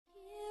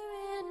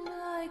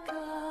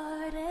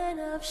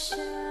of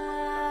shadows.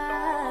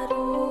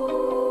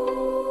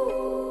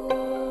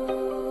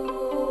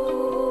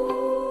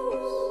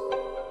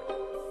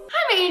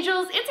 Hi my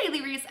angels, it's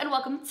Hailey Reese and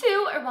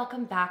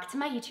welcome back to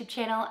my YouTube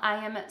channel.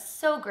 I am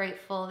so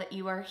grateful that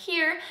you are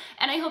here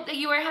and I hope that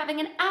you are having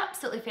an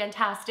absolutely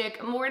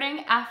fantastic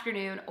morning,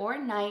 afternoon, or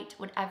night,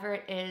 whatever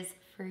it is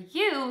for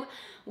you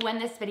when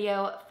this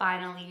video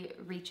finally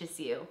reaches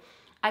you.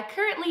 I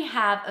currently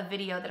have a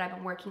video that I've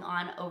been working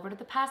on over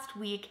the past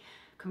week,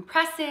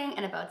 compressing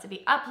and about to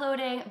be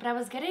uploading, but I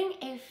was getting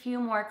a few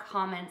more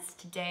comments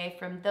today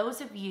from those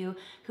of you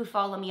who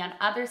follow me on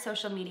other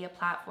social media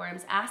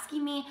platforms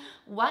asking me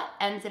what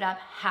ended up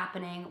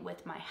happening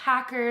with my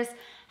hackers,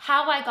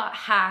 how I got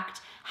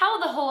hacked, how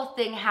the whole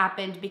thing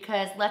happened,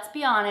 because let's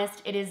be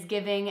honest, it is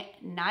giving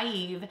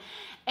naive.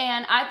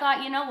 And I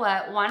thought, you know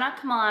what, why not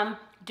come on,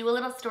 do a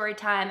little story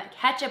time,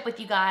 catch up with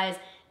you guys,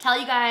 tell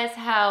you guys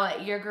how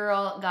your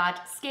girl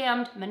got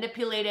scammed,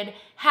 manipulated,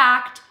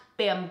 hacked,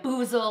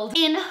 bamboozled,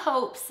 in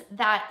hopes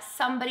that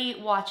somebody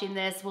watching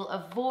this will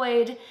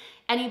avoid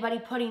anybody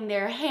putting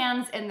their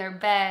hands in their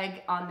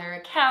bag on their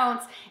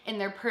accounts, in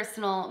their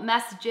personal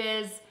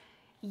messages.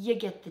 You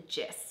get the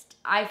gist.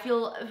 I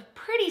feel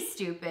pretty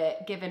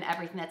stupid given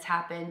everything that's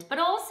happened, but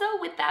also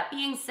with that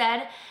being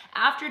said,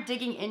 after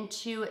digging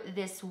into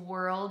this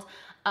world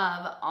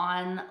of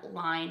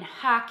online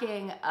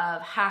hacking,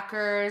 of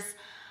hackers,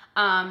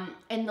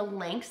 and the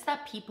lengths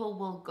that people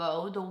will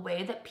go, the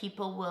way that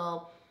people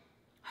will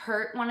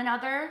hurt one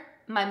another,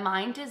 my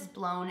mind is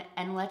blown.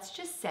 And let's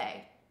just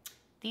say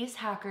these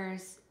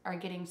hackers are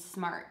getting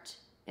smart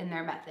in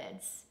their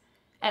methods.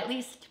 At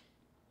least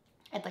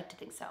I'd like to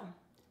think so.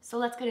 So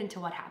let's get into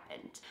what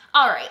happened.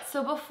 All right,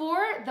 so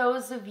before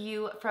those of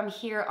you from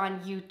here on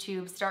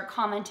YouTube start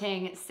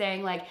commenting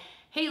saying like,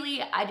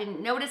 Hailey, I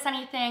didn't notice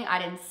anything, I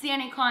didn't see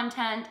any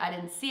content, I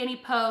didn't see any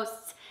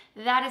posts,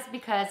 that is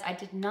because I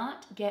did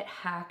not get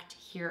hacked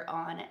here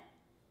on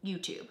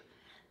YouTube.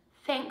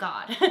 Thank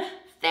God.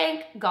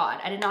 Thank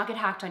God I did not get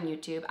hacked on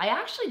YouTube. I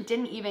actually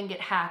didn't even get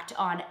hacked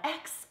on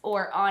X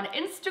or on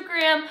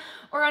Instagram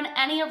or on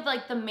any of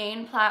like the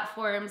main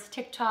platforms,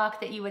 TikTok,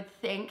 that you would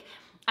think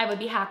I would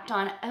be hacked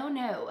on. Oh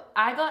no,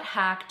 I got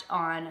hacked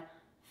on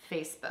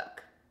Facebook.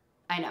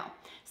 I know.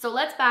 So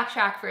let's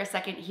backtrack for a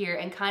second here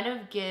and kind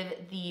of give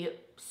the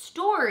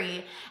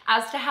story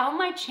as to how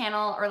my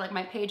channel or like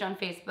my page on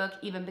Facebook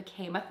even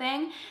became a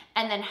thing,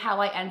 and then how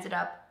I ended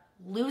up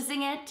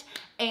losing it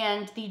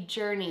and the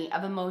journey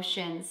of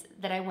emotions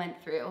that I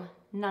went through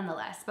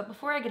nonetheless. But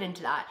before I get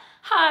into that,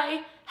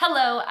 hi,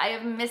 hello, I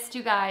have missed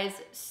you guys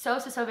so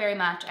very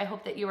much. I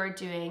hope that you are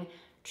doing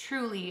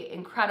truly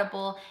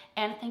incredible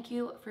and thank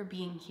you for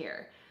being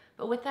here.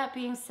 But with that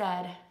being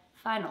said,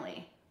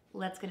 finally,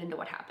 let's get into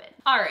what happened.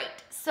 All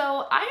right,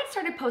 so I had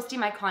started posting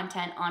my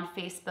content on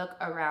Facebook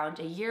around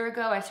a year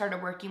ago. I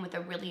started working with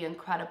a really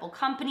incredible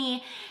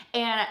company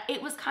and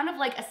it was kind of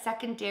like a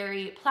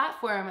secondary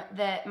platform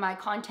that my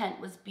content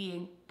was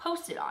being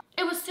posted on.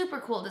 It was super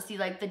cool to see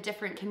like the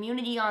different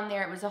community on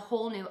there. It was a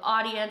whole new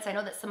audience. I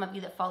know that some of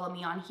you that follow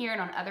me on here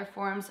and on other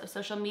forms of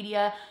social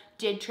media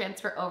did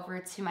transfer over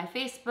to my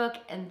Facebook,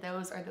 and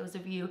those are those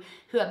of you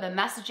who have been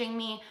messaging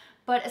me.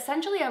 But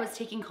essentially I was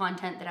taking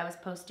content that I was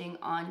posting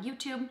on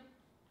YouTube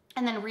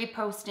and then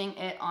reposting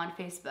it on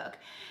Facebook.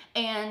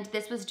 And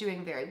this was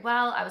doing very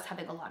well. I was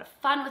having a lot of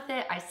fun with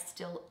it. I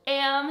still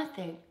am,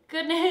 thank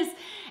goodness.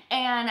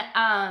 And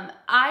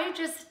I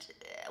just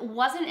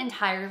wasn't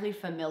entirely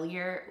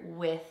familiar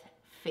with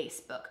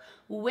Facebook.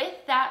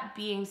 With that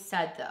being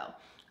said though,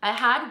 I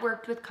had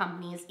worked with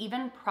companies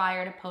even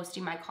prior to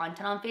posting my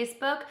content on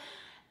Facebook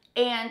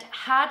and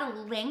had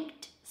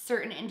linked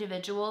certain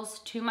individuals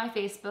to my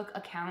Facebook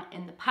account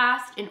in the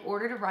past in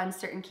order to run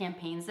certain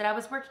campaigns that I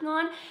was working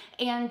on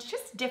and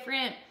just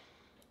different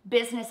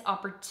business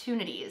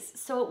opportunities.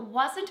 So it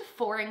wasn't a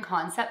foreign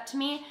concept to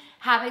me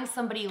having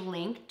somebody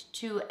linked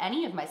to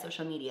any of my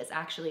social medias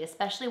actually,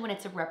 especially when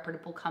it's a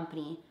reputable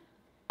company,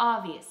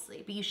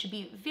 obviously. But you should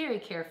be very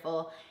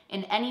careful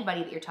in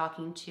anybody that you're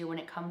talking to when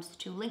it comes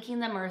to linking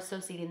them or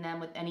associating them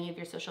with any of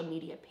your social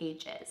media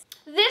pages.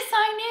 This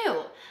I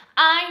knew.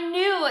 I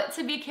knew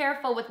to be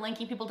careful with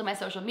linking people to my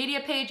social media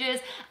pages.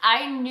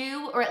 I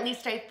knew, or at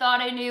least I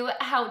thought I knew,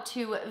 how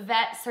to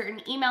vet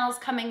certain emails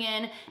coming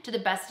in to the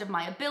best of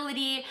my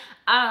ability.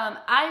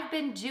 I've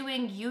been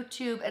doing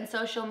YouTube and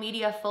social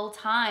media full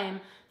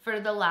time for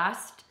the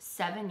last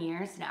 7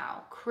 years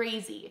now.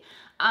 Crazy.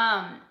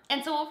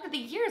 And so over the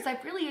years,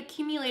 I've really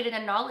accumulated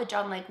a knowledge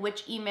on like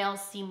which emails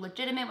seem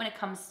legitimate when it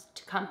comes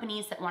to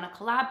companies that want to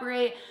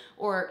collaborate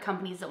or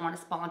companies that want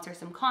to sponsor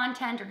some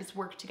content or just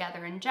work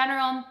together in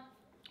general.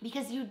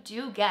 Because you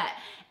do get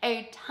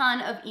a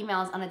ton of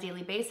emails on a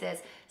daily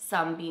basis,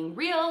 some being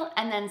real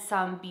and then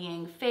some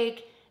being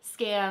fake,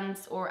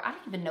 scams, or I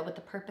don't even know what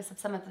the purpose of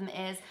some of them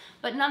is,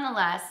 but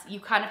nonetheless, you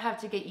kind of have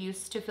to get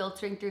used to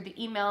filtering through the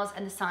emails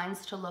and the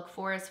signs to look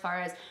for as far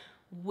as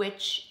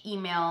which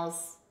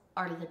emails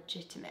are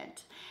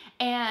legitimate.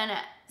 And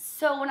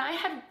So when I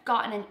had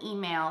gotten an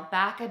email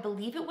back, I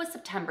believe it was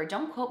September.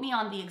 Don't quote me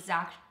on the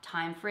exact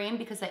time frame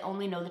because I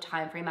only know the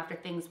time frame after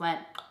things went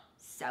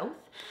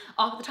south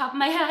off the top of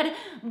my head.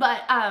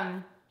 But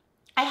I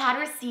had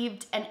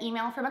received an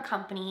email from a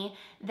company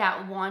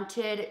that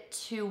wanted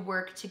to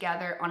work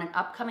together on an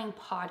upcoming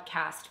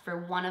podcast for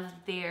one of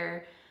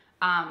their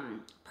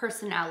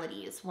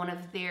personalities, one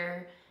of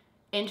their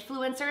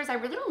influencers. I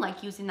really don't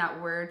like using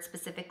that word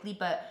specifically,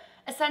 but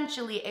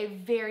essentially a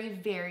very,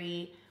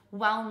 very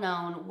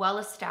well-known,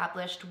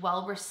 well-established,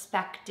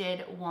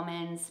 well-respected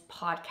woman's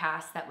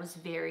podcast that was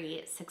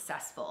very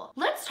successful.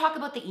 Let's talk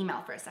about the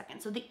email for a second.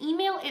 So the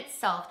email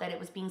itself that it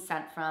was being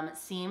sent from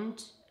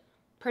seemed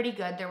pretty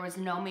good. There was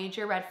no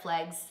major red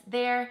flags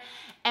there.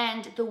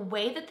 And the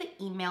way that the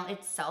email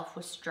itself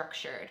was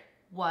structured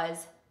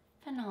was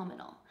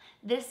phenomenal.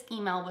 This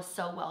email was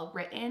so well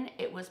written.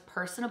 It was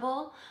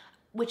personable,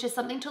 which is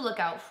something to look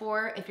out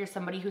for if you're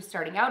somebody who's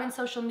starting out in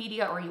social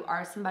media or you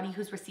are somebody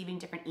who's receiving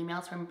different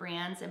emails from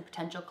brands and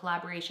potential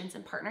collaborations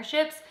and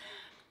partnerships,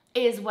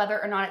 is whether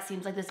or not it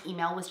seems like this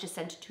email was just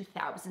sent to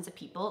thousands of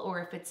people, or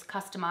if it's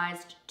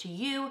customized to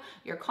you,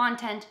 your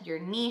content, your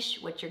niche,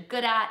 what you're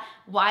good at,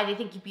 why they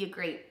think you'd be a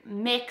great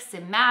mix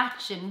and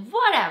match and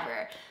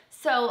whatever.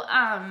 So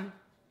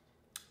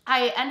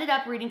I ended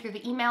up reading through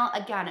the email.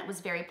 Again, it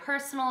was very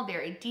personal,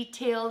 very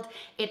detailed.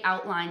 It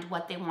outlined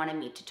what they wanted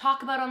me to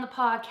talk about on the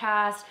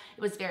podcast.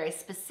 It was very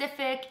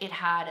specific. It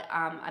had,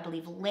 I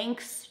believe,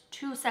 links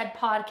to said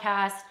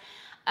podcast.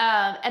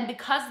 And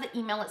because the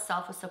email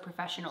itself was so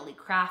professionally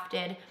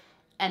crafted,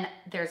 and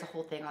there's a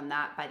whole thing on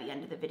that by the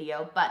end of the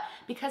video, but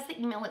because the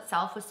email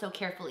itself was so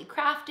carefully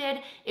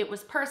crafted, it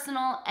was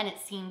personal, and it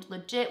seemed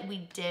legit,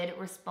 we did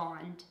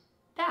respond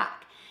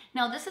back.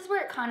 Now, this is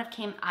where it kind of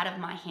came out of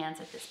my hands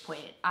at this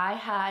point. I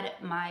had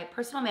my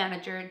personal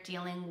manager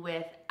dealing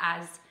with,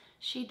 as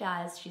she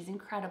does, she's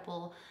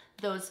incredible,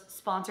 those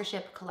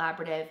sponsorship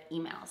collaborative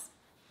emails.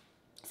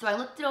 So I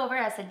looked it over,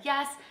 I said,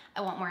 yes,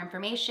 I want more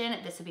information,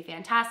 this would be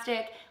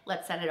fantastic,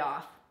 let's send it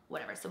off,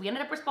 whatever. So we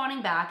ended up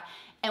responding back,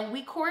 and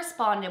we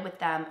corresponded with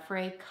them for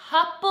a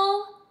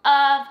couple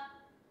of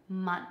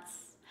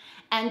months.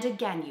 And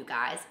again, you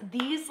guys,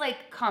 these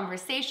like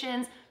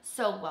conversations,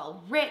 so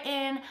well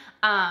written,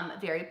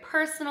 very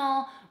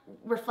personal,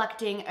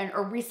 reflecting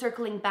or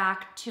recircling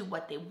back to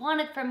what they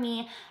wanted from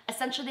me.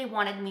 Essentially, they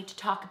wanted me to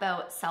talk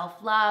about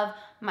self-love,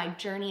 my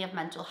journey of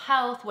mental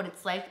health, what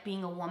it's like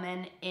being a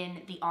woman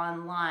in the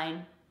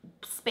online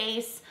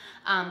space,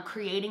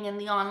 creating in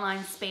the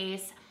online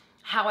space,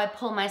 how I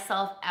pull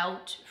myself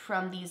out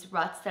from these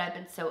ruts that I've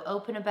been so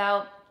open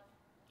about.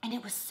 And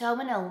it was so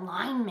in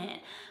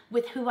alignment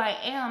with who I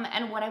am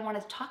and what I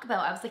wanted to talk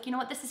about. I was like, you know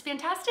what, this is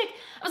fantastic.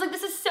 I was like,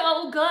 this is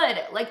so good.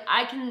 Like,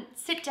 I can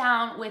sit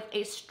down with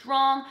a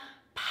strong,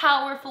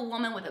 powerful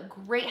woman with a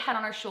great head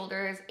on her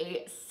shoulders,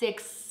 a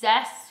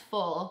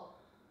successful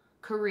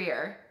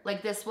career.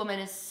 Like, this woman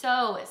is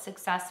so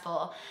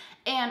successful.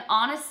 And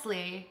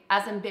honestly,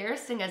 as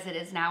embarrassing as it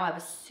is now, I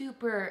was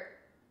super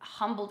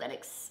humbled and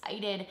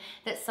excited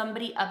that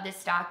somebody of this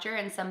stature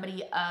and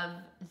somebody of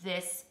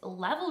this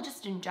level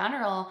just in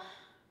general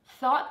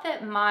thought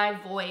that my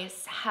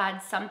voice had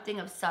something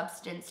of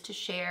substance to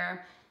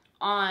share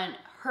on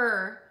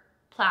her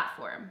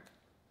platform.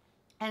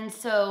 And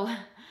so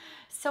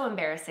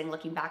embarrassing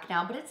looking back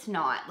now, but it's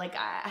not. Like,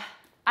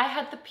 I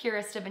had the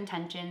purest of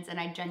intentions, and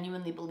I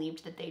genuinely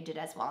believed that they did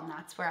as well, and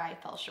that's where I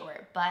fell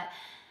short. But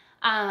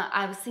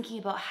I was thinking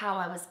about how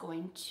I was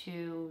going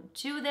to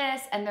do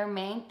this, and their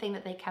main thing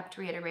that they kept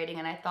reiterating,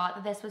 and I thought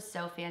that this was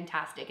so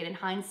fantastic. And in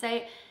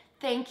hindsight,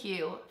 thank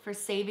you for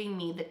saving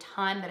me the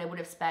time that I would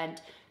have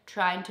spent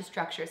trying to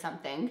structure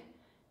something.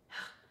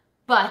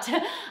 But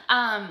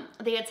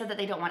they had said that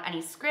they don't want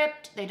any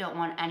script, they don't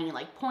want any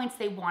like points,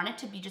 they want it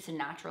to be just a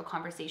natural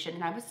conversation,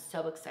 and I was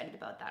so excited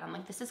about that. I'm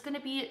like, this is gonna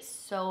be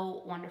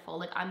so wonderful.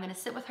 Like, I'm gonna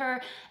sit with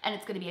her, and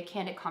it's gonna be a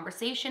candid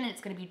conversation, and it's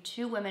gonna be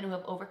two women who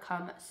have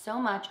overcome so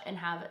much and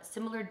have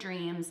similar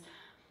dreams.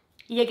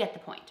 You get the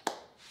point.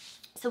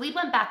 So we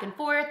went back and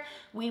forth.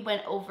 We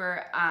went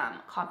over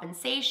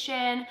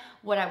compensation,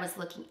 what I was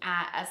looking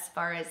at as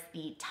far as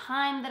the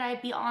time that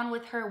I'd be on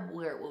with her,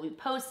 where it will be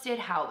posted,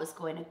 how it was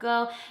going to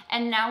go.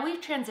 And now we've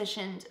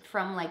transitioned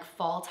from like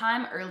fall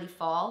time, early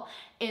fall,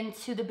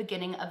 into the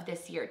beginning of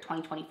this year,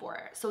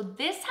 2024. So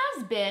this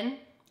has been,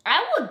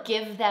 I will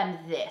give them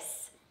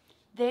this.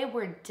 They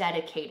were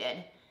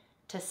dedicated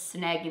to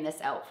snagging this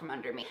out from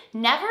under me.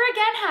 Never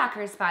again,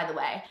 hackers, by the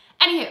way.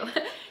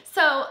 Anywho,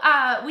 so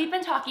we've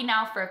been talking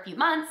now for a few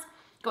months,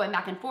 going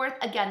back and forth.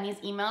 Again, these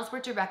emails were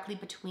directly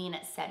between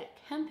said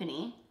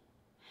company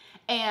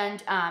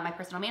and my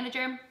personal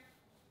manager.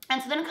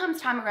 And so then it comes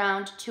time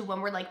around to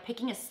when we're like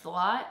picking a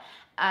slot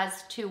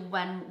as to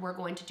when we're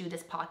going to do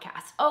this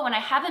podcast. Oh, and I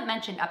haven't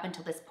mentioned up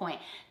until this point,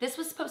 this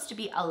was supposed to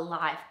be a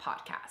live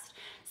podcast.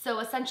 So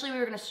essentially we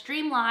were gonna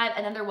stream live,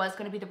 and then there was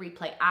gonna be the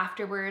replay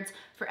afterwards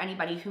for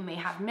anybody who may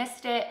have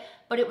missed it,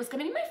 but it was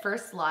gonna be my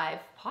first live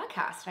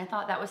podcast, and I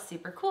thought that was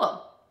super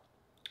cool.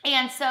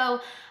 And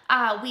so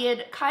we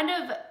had kind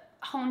of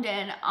honed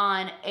in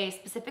on a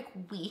specific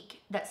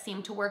week that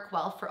seemed to work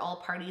well for all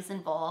parties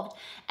involved.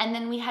 And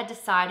then we had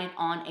decided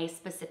on a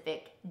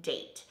specific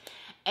date.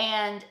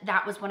 And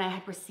that was when I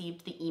had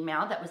received the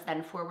email that was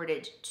then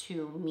forwarded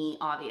to me,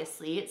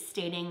 obviously,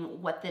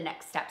 stating what the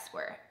next steps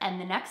were. And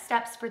the next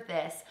steps for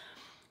this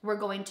were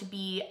going to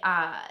be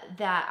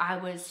that I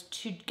was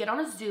to get on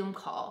a Zoom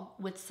call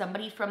with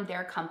somebody from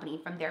their company,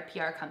 from their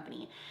PR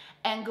company,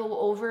 and go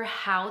over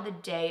how the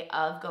day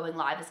of going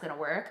live is gonna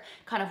work,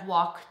 kind of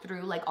walk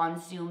through like on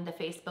Zoom, the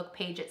Facebook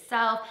page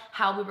itself,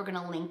 how we were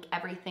gonna link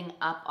everything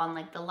up on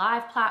like the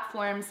live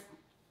platforms,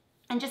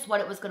 and just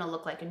what it was gonna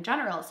look like in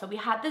general. So we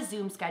had the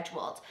Zoom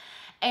scheduled,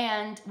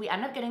 and we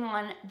ended up getting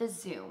on the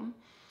Zoom.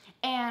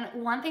 And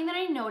one thing that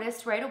I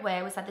noticed right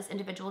away was that this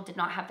individual did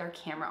not have their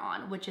camera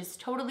on, which is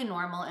totally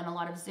normal in a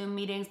lot of Zoom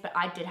meetings, but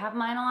I did have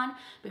mine on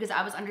because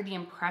I was under the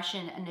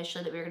impression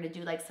initially that we were gonna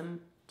do like some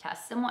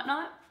tests and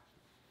whatnot.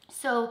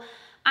 So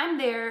I'm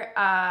there,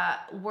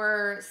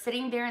 we're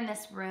sitting there in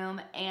this room,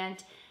 and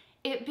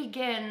it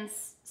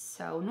begins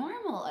so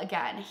normal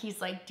again. He's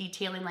like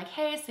detailing like,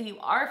 hey, so you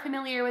are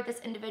familiar with this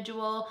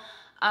individual.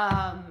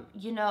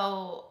 You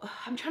know,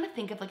 I'm trying to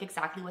think of like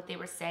exactly what they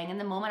were saying. In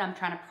the moment, I'm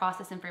trying to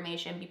process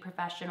information, be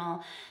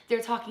professional.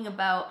 They're talking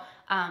about,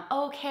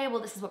 okay,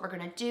 well, this is what we're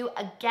gonna do.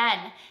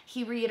 Again,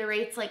 he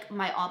reiterates like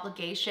my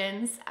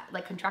obligations,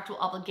 like contractual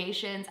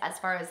obligations, as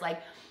far as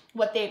like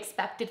what they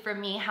expected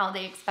from me, how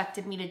they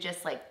expected me to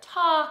just like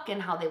talk,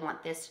 and how they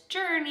want this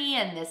journey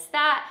and this,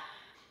 that.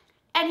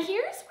 And here's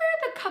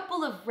where the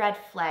couple of red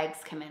flags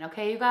come in,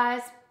 okay, you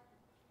guys?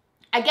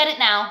 I get it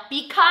now.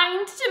 Be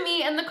kind to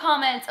me in the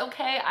comments,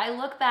 okay? I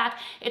look back.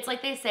 It's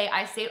like they say,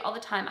 I say it all the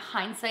time,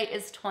 hindsight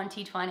is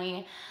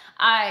 20/20.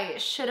 I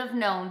should have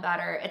known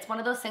better. It's one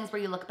of those things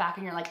where you look back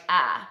and you're like,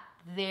 ah,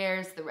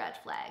 there's the red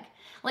flag.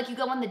 Like you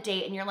go on the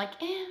date and you're like,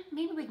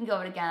 maybe we can go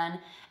out again.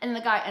 And then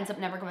the guy ends up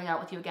never going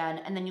out with you again.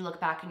 And then you look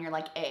back and you're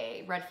like,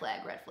 red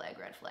flag, red flag,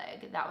 red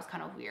flag. That was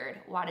kind of weird.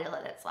 Why did I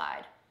let it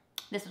slide?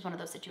 This was one of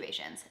those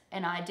situations.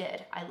 And I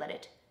let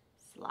it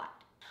slide.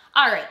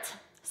 All right.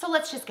 So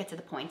let's just get to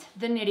the point.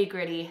 The nitty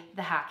gritty,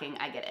 the hacking,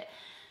 I get it.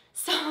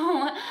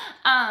 So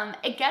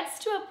it gets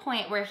to a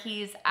point where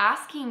he's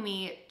asking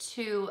me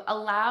to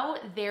allow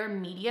their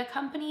media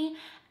company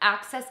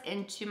access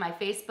into my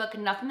Facebook,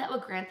 nothing that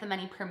would grant them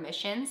any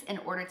permissions in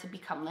order to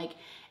become like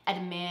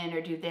admin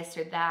or do this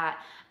or that.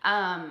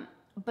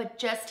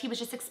 But he was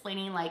just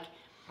explaining like,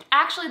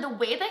 actually the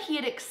way that he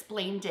had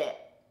explained it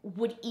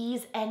would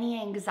ease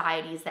any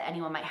anxieties that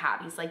anyone might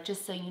have. He's like,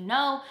 just so you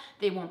know,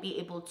 they won't be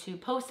able to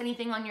post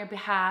anything on your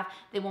behalf.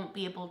 They won't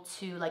be able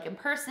to like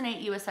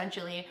impersonate you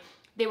essentially.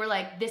 They were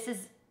like, this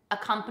is a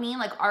company,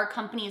 like our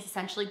company is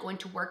essentially going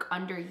to work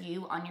under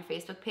you on your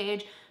Facebook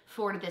page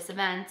for this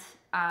event.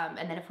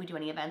 And then if we do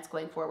any events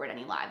going forward,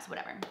 any lives,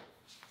 whatever.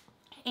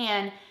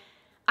 And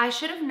I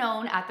should have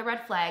known at the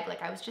red flag,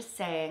 like I was just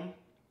saying,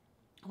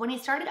 when he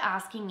started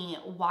asking me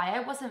why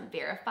I wasn't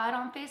verified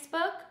on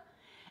Facebook,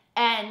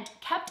 and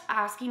kept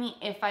asking me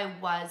if I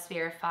was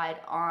verified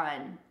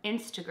on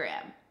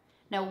Instagram.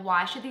 Now,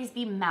 why should these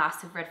be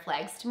massive red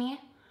flags to me?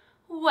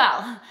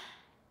 Well,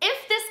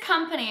 if this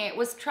company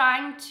was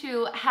trying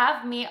to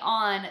have me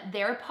on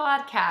their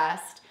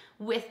podcast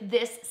with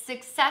this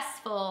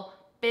successful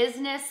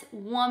business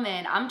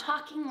woman, I'm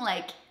talking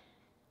like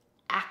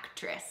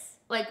actress,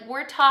 like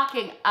we're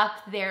talking up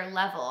their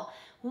level,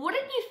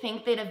 wouldn't you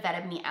think they'd have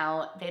vetted me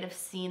out? They'd have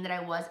seen that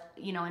I was,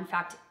 you know, in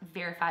fact,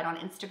 verified on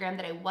Instagram,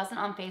 that I wasn't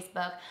on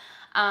Facebook,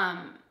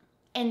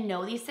 and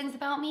know these things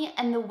about me.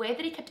 And the way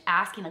that he kept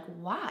asking, like,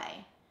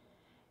 why?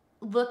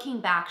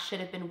 Looking back should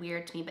have been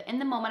weird to me. But in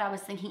the moment, I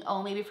was thinking,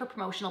 oh, maybe for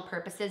promotional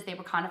purposes, they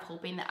were kind of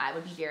hoping that I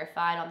would be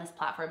verified on this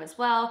platform as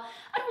well.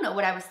 I don't know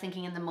what I was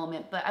thinking in the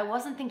moment, but I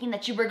wasn't thinking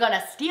that you were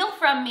gonna steal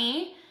from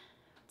me.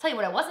 I'll tell you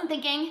what I wasn't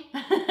thinking.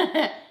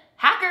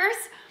 Hackers.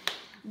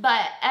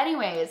 But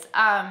anyways,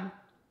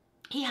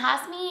 he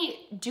has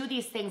me do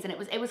these things, and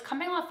it was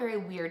coming off very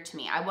weird to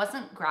me. I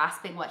wasn't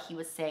grasping what he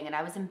was saying, and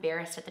I was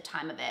embarrassed at the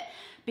time of it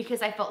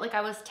because I felt like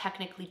I was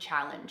technically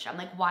challenged. I'm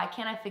like, why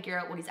can't I figure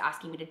out what he's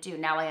asking me to do?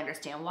 Now I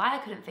understand why I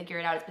couldn't figure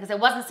it out. It's because I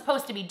wasn't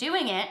supposed to be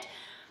doing it.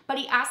 But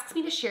he asks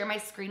me to share my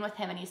screen with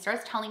him, and he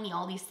starts telling me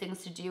all these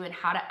things to do and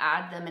how to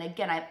add them. And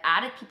again, I've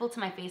added people to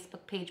my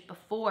Facebook page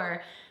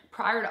before,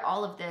 prior to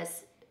all of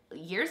this,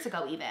 years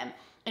ago even,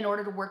 in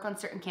order to work on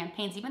certain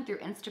campaigns, even through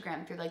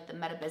Instagram, through like the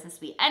Meta Business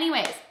Suite.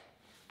 Anyways,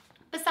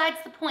 besides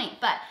the point,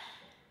 but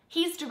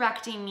he's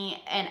directing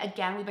me, and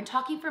again, we've been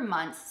talking for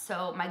months,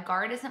 so my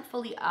guard isn't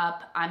fully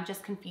up. I'm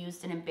just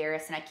confused and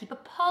embarrassed, and I keep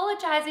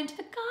apologizing to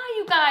the guy,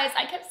 you guys.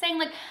 I kept saying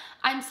like,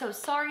 I'm so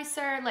sorry,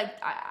 sir. Like,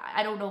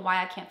 I don't know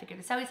why I can't figure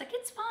this out. He's like,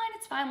 it's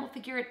fine, we'll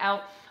figure it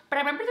out. But I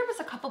remember there was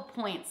a couple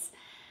points.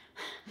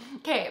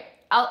 Okay,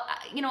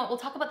 you know what, we'll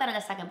talk about that in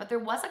a second, but there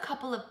was a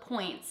couple of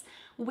points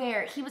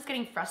where he was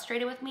getting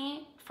frustrated with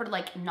me for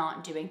like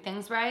not doing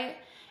things right.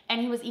 And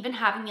he was even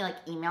having me like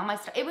email my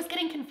stuff. It was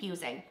getting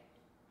confusing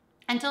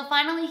until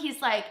finally he's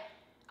like,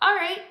 all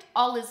right,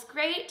 all is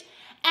great.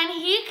 And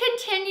he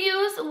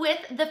continues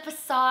with the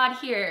facade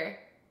here,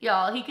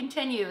 y'all. He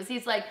continues.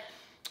 He's like,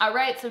 all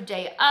right, so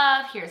day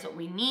of, here's what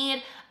we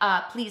need.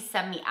 Please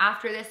send me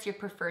after this your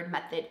preferred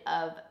method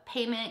of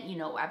payment. You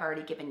know, I've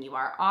already given you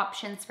our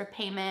options for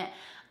payment.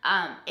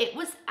 It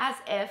was as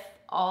if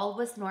all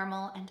was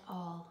normal and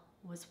all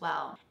was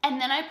well. And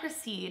then I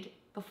proceed,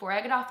 before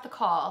I get off the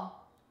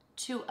call,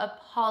 to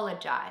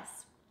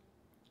apologize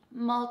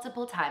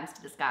multiple times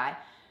to this guy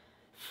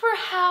for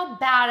how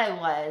bad I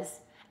was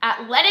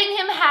at letting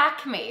him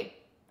hack me.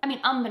 I mean,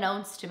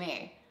 unbeknownst to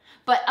me,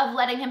 but of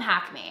letting him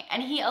hack me.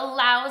 And he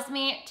allows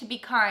me to be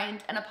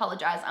kind and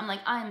apologize. I'm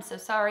like, I'm so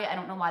sorry. I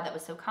don't know why that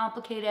was so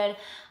complicated.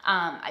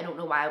 I don't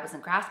know why I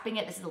wasn't grasping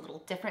it. This is a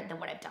little different than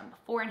what I've done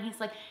before. And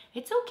he's like,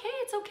 it's okay.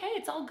 It's okay.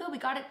 It's all good. We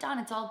got it done.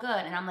 It's all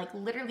good. And I'm like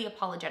literally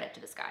apologetic to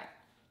this guy.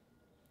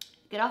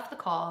 Get off the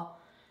call.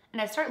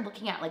 And I start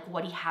looking at like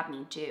what he had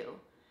me do.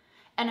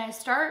 And I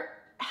start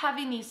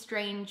having these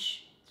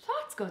strange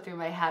thoughts go through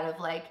my head of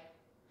like,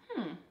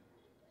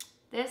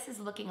 this is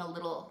looking a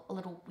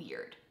little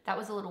weird. That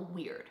was a little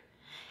weird.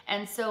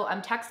 And so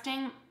I'm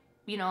texting,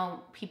 you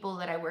know, people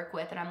that I work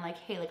with, and I'm like,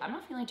 hey, like, I'm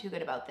not feeling too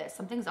good about this.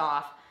 Something's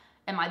off.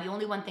 Am I the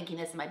only one thinking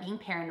this? Am I being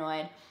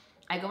paranoid?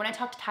 I go and I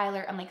talk to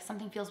Tyler. I'm like,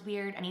 something feels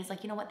weird. And he's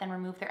like, you know what? Then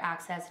remove their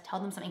access. Tell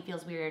them something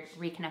feels weird.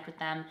 Reconnect with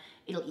them.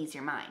 It'll ease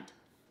your mind.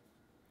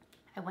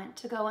 I went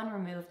to go and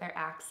remove their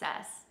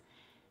access,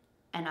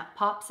 and it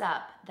pops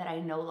up that I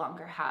no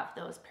longer have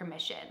those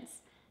permissions.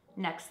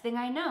 Next thing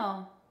I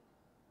know,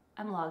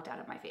 I'm logged out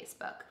of my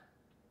Facebook.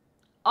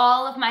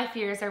 All of my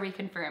fears are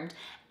reconfirmed.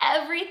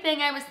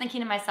 Everything I was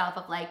thinking to myself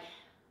of like,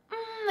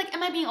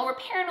 am I being over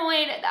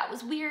paranoid? That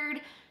was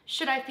weird.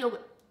 Should I feel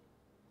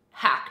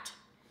hacked?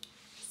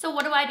 So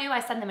what do?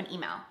 I send them an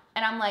email,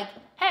 and I'm like,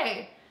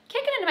 hey,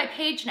 can't get into my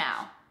page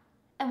now.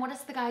 And what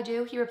does the guy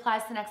do? He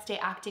replies the next day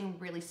acting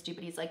really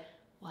stupid. He's like,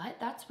 what?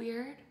 That's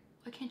weird.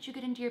 Why can't you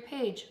get into your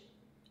page?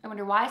 I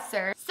wonder why,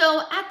 sir.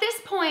 So at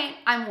this point,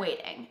 I'm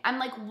waiting. I'm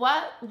like,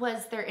 what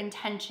was their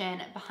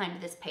intention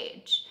behind this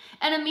page?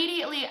 And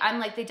immediately I'm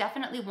like, they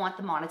definitely want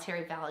the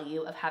monetary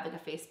value of having a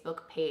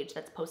Facebook page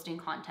that's posting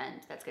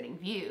content, that's getting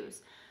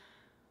views.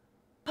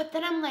 But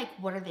then I'm like,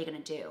 what are they gonna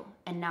do?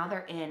 And now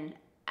they're in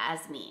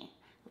as me.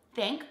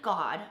 Thank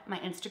God my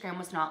Instagram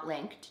was not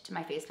linked to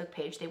my Facebook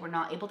page. They were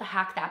not able to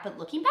hack that. But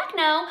looking back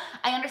now,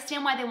 I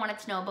understand why they wanted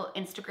to know about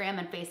Instagram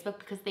and Facebook,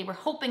 because they were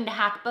hoping to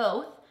hack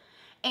both.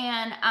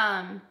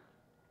 And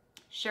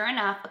sure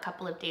enough, a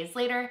couple of days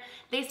later,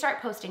 they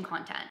start posting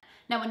content.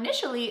 Now,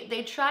 initially,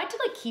 they tried to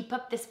like keep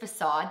up this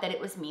facade that it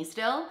was me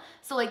still.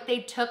 So like they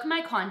took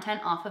my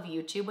content off of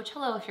YouTube, which,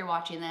 hello, if you're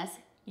watching this,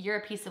 you're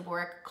a piece of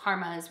work.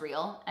 Karma is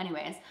real.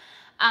 Anyways,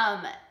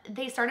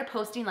 they started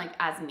posting like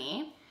as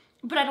me.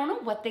 But I don't know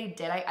what they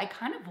did. I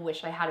kind of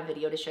wish I had a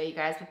video to show you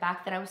guys, but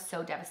back then I was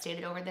so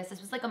devastated over this. This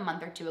was like a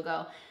month or two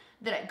ago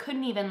that I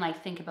couldn't even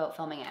like think about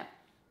filming it.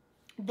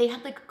 They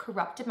had like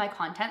corrupted my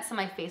content. So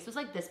my face was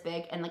like this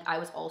big and like I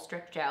was all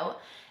stretched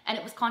out, and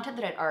it was content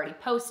that I'd already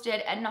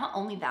posted. And not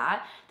only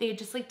that, they had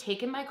just like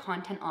taken my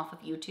content off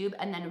of YouTube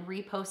and then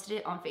reposted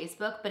it on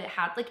Facebook, but it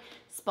had like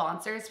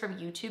sponsors from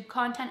YouTube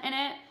content in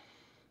it.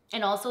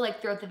 And also like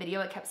throughout the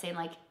video, it kept saying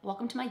like,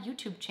 welcome to my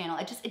YouTube channel.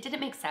 It didn't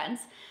make sense.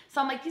 So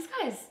I'm like, these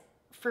guys,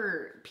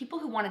 for people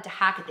who wanted to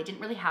hack it, they didn't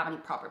really have any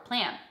proper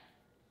plan.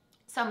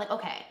 So I'm like,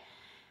 okay,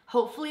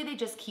 hopefully they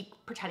just keep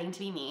pretending to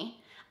be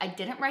me. I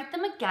didn't write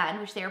them again,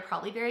 which they were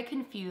probably very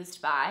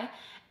confused by.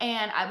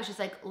 And I was just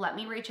like, let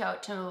me reach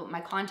out to my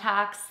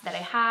contacts that I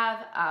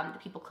have, the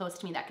people close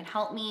to me that can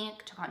help me,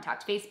 to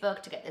contact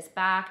Facebook to get this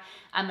back.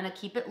 I'm gonna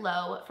keep it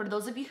low. For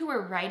those of you who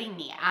are writing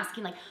me,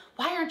 asking like,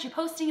 why aren't you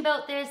posting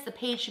about this? The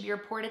page should be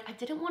reported. I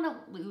didn't wanna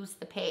lose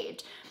the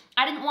page.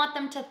 I didn't want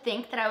them to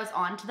think that I was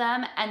onto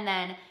them and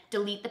then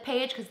delete the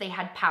page because they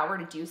had power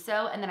to do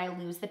so, and then I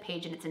lose the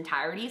page in its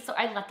entirety. So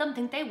I let them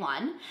think they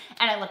won,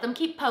 and I let them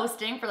keep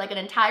posting for like an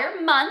entire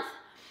month.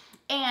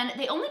 And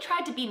they only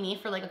tried to be me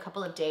for like a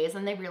couple of days,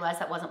 and they realized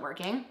that wasn't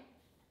working.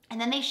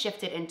 And then they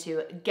shifted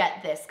into,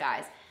 get this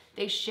guys,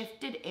 they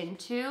shifted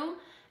into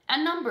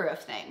a number of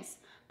things.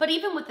 But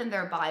even within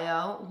their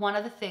bio, one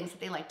of the things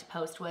that they liked to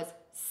post was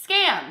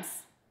scams.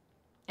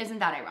 Isn't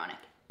that ironic?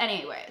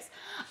 Anyways,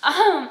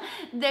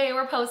 they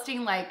were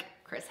posting like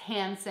Chris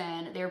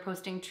Hansen, they were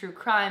posting true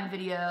crime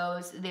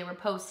videos, they were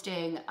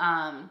posting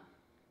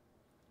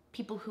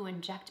people who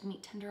inject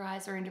meat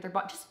tenderizer into their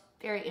body, just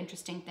very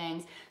interesting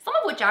things, some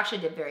of which actually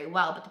did very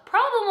well. But the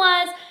problem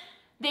was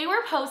they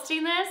were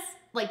posting this,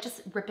 like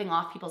just ripping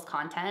off people's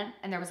content,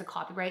 and there was a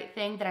copyright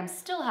thing that I'm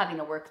still having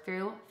to work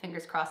through.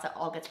 Fingers crossed that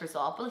all gets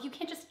resolved. But like, you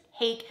can't just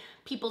take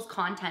people's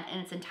content in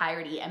its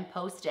entirety and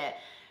post it.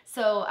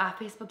 So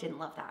Facebook didn't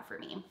love that for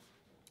me.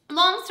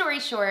 Long story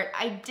short,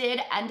 I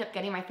did end up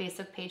getting my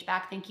Facebook page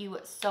back. Thank you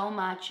so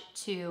much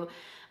to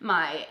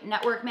my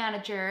network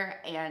manager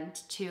and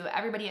to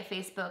everybody at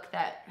Facebook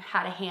that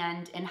had a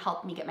hand in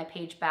helping me get my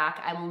page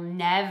back. I will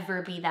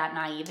never be that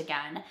naive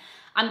again.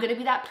 I'm gonna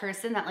be that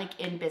person that like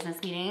in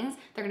business meetings,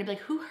 they're gonna be like,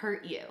 who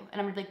hurt you? And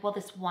I'm gonna be like, well,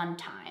 this one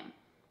time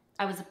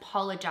I was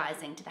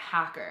apologizing to the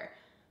hacker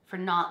for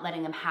not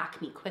letting him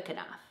hack me quick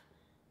enough.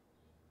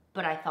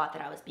 But I thought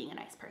that I was being a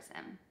nice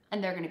person.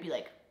 And they're gonna be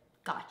like,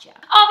 Gotcha.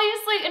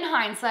 Obviously, in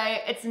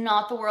hindsight, it's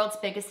not the world's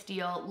biggest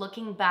deal.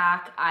 Looking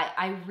back,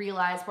 I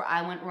realized where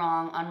I went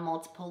wrong on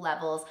multiple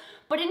levels.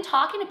 But in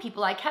talking to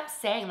people, I kept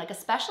saying, like,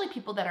 especially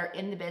people that are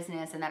in the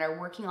business and that are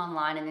working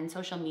online and in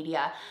social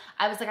media,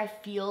 I was like, I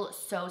feel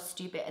so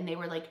stupid. And they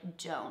were like,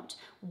 don't.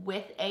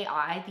 With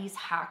AI, these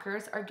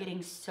hackers are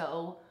getting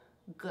so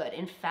good.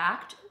 In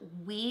fact,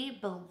 we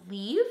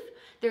believe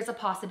there's a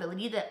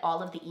possibility that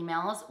all of the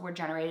emails were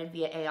generated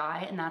via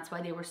AI, and that's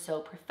why they were so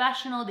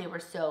professional. They were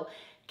so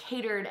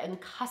catered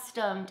and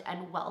customed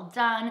and well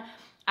done,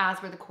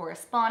 as were the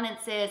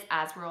correspondences,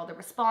 as were all the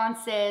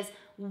responses.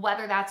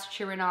 Whether that's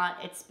true or not,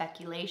 it's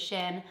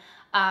speculation.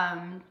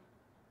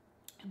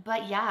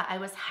 But yeah, I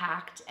was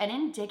hacked. And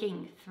in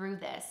digging through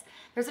this,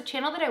 there's a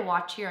channel that I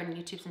watch here on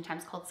YouTube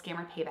sometimes called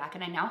Scammer Payback,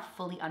 and I now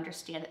fully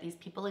understand that these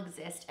people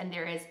exist and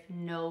there is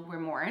no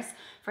remorse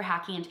for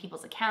hacking into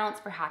people's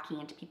accounts, for hacking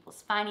into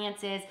people's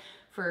finances,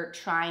 for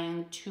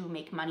trying to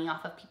make money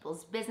off of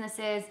people's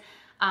businesses.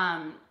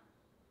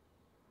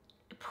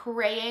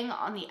 Preying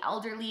on the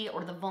elderly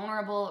or the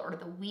vulnerable or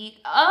the weak.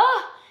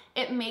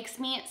 It makes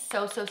me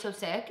so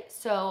sick.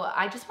 So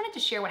I just wanted to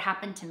share what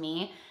happened to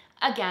me.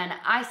 Again,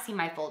 I see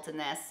my fault in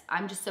this.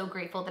 I'm just so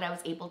grateful that I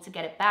was able to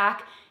get it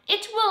back.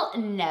 It will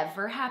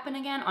never happen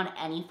again on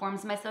any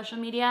forms of my social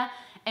media.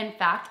 In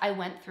fact, I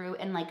went through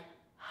and like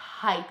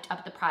hyped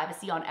up the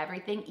privacy on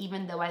everything,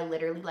 even though I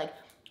literally like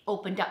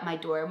opened up my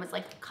door and was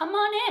like, come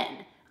on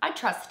in. I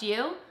trust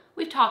you.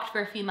 We've talked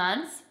for a few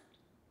months.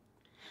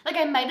 Like,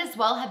 I might as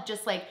well have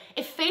just like,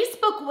 if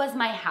Facebook was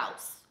my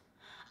house,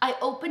 I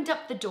opened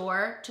up the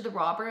door to the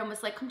robber and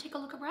was like, come take a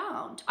look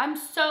around. I'm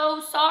so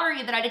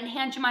sorry that I didn't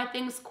hand you my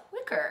things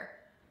quicker.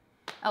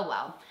 Oh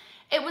well,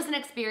 it was an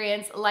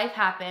experience. Life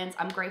happens.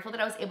 I'm grateful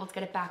that I was able to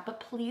get it back, but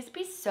please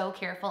be so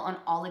careful on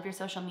all of your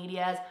social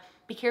medias.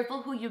 Be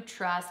careful who you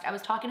trust. I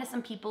was talking to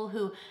some people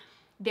who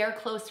their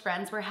close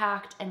friends were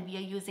hacked, and via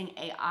using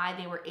AI,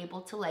 they were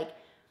able to like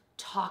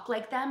talk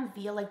like them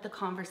via like the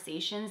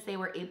conversations. They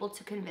were able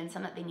to convince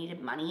them that they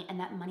needed money, and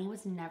that money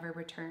was never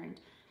returned.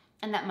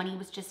 And that money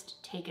was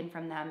just taken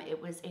from them.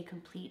 It was a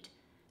complete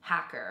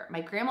hacker.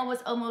 My grandma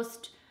was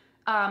almost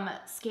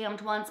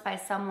scammed once by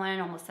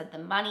someone, almost said the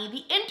money.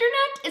 The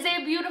internet is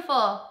a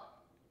beautiful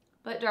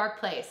but dark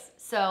place.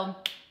 So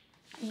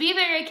be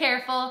very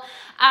careful.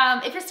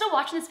 If you're still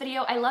watching this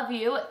video, I love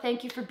you.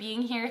 Thank you for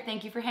being here.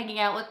 Thank you for hanging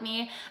out with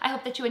me. I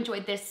hope that you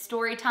enjoyed this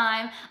story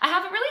time. I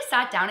haven't really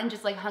sat down and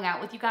just like hung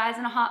out with you guys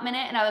in a hot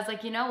minute, and I was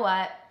like, you know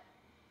what?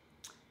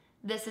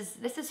 This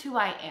is who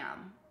I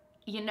am.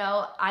 You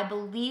know, I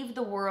believe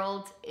the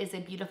world is a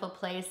beautiful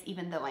place,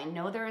 even though I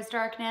know there is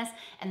darkness.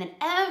 And then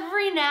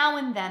every now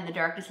and then the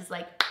darkness is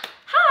like,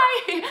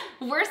 hi,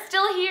 we're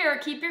still here.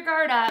 Keep your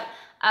guard up.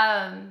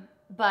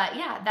 But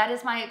yeah, that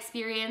is my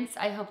experience.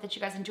 I hope that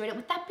you guys enjoyed it.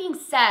 With that being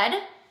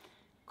said,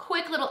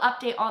 quick little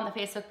update on the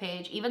Facebook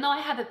page. Even though I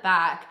have it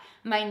back,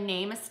 my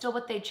name is still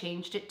what they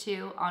changed it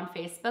to on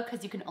Facebook,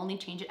 because you can only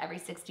change it every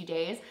 60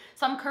 days.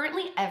 So I'm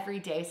currently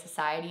Everyday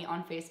Society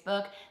on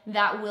Facebook.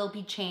 That will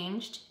be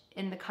changed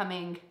in the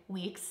coming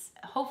weeks,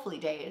 hopefully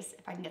days,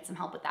 if I can get some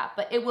help with that,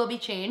 but it will be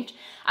changed.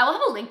 I will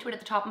have a link to it at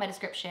the top of my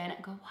description.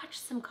 Go watch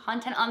some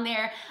content on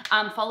there.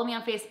 Follow me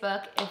on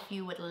Facebook if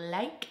you would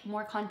like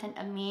more content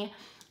of me.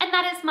 And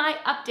that is my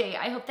update.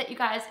 I hope that you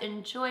guys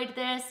enjoyed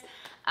this.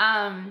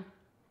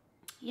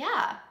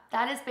 Yeah,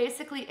 that is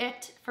basically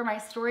it for my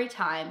story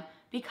time.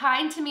 Be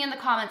kind to me in the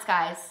comments,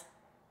 guys.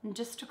 I'm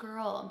just a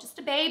girl, I'm just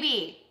a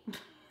baby.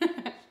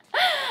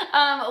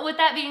 With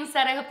that being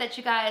said, I hope that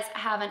you guys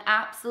have an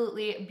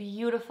absolutely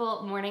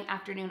beautiful morning,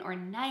 afternoon, or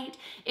night.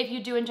 If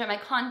you do enjoy my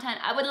content,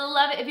 I would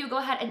love it if you go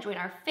ahead and join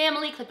our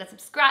family. Click that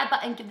subscribe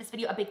button, give this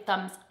video a big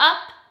thumbs up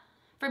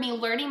for me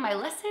learning my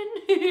lesson.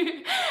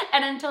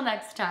 And until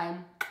next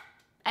time,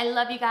 I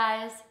love you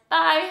guys.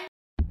 Bye.